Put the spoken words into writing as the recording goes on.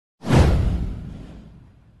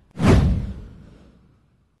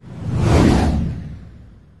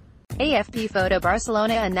AFP photo.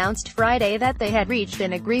 Barcelona announced Friday that they had reached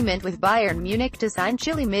an agreement with Bayern Munich to sign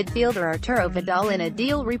Chile midfielder Arturo Vidal in a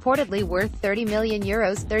deal reportedly worth €30 million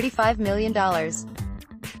 $35 million.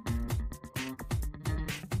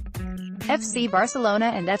 FC Barcelona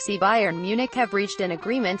and FC Bayern Munich have reached an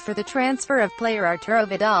agreement for the transfer of player Arturo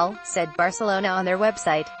Vidal, said Barcelona on their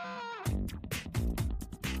website.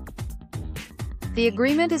 The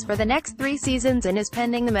agreement is for the next 3 seasons and is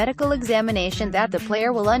pending the medical examination that the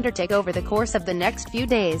player will undertake over the course of the next few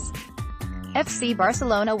days. FC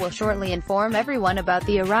Barcelona will shortly inform everyone about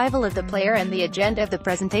the arrival of the player and the agenda of the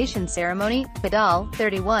presentation ceremony. Vidal,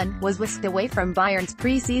 31, was whisked away from Bayern's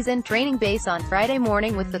pre-season training base on Friday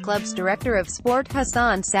morning with the club's director of sport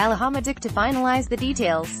Hassan Salahamadzic to finalize the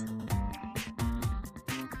details.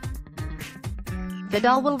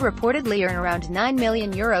 Vidal will reportedly earn around €9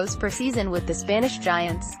 million per season with the Spanish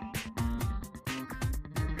giants.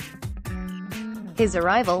 His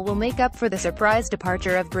arrival will make up for the surprise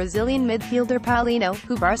departure of Brazilian midfielder Paulinho,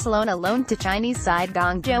 who Barcelona loaned to Chinese side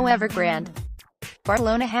Guangzhou Evergrande.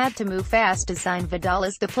 Barcelona had to move fast to sign Vidal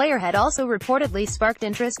as the player had also reportedly sparked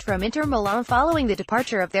interest from Inter Milan following the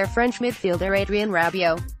departure of their French midfielder Adrien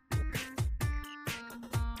Rabiot.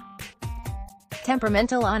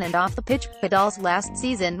 Temperamental on and off the pitch, Vidal's last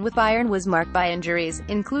season with Bayern was marked by injuries,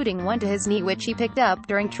 including one to his knee which he picked up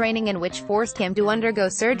during training and which forced him to undergo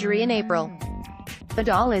surgery in April.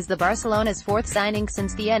 Vidal is the Barcelona's 4th signing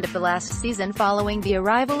since the end of the last season following the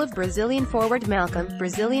arrival of Brazilian forward Malcolm,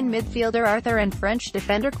 Brazilian midfielder Arthur and French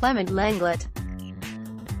defender Clement Lenglet.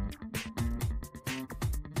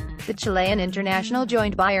 The Chilean international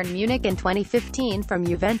joined Bayern Munich in 2015 from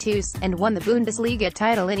Juventus, and won the Bundesliga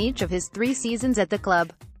title in each of his 3 seasons at the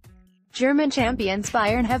club. German champions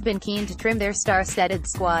Bayern have been keen to trim their star-studded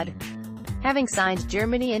squad. Having signed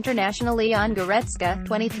Germany international Leon Goretzka,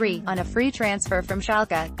 23, on a free transfer from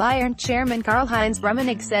Schalke, Bayern chairman Karl-Heinz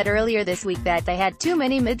Rummenigge said earlier this week that they had too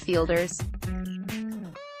many midfielders.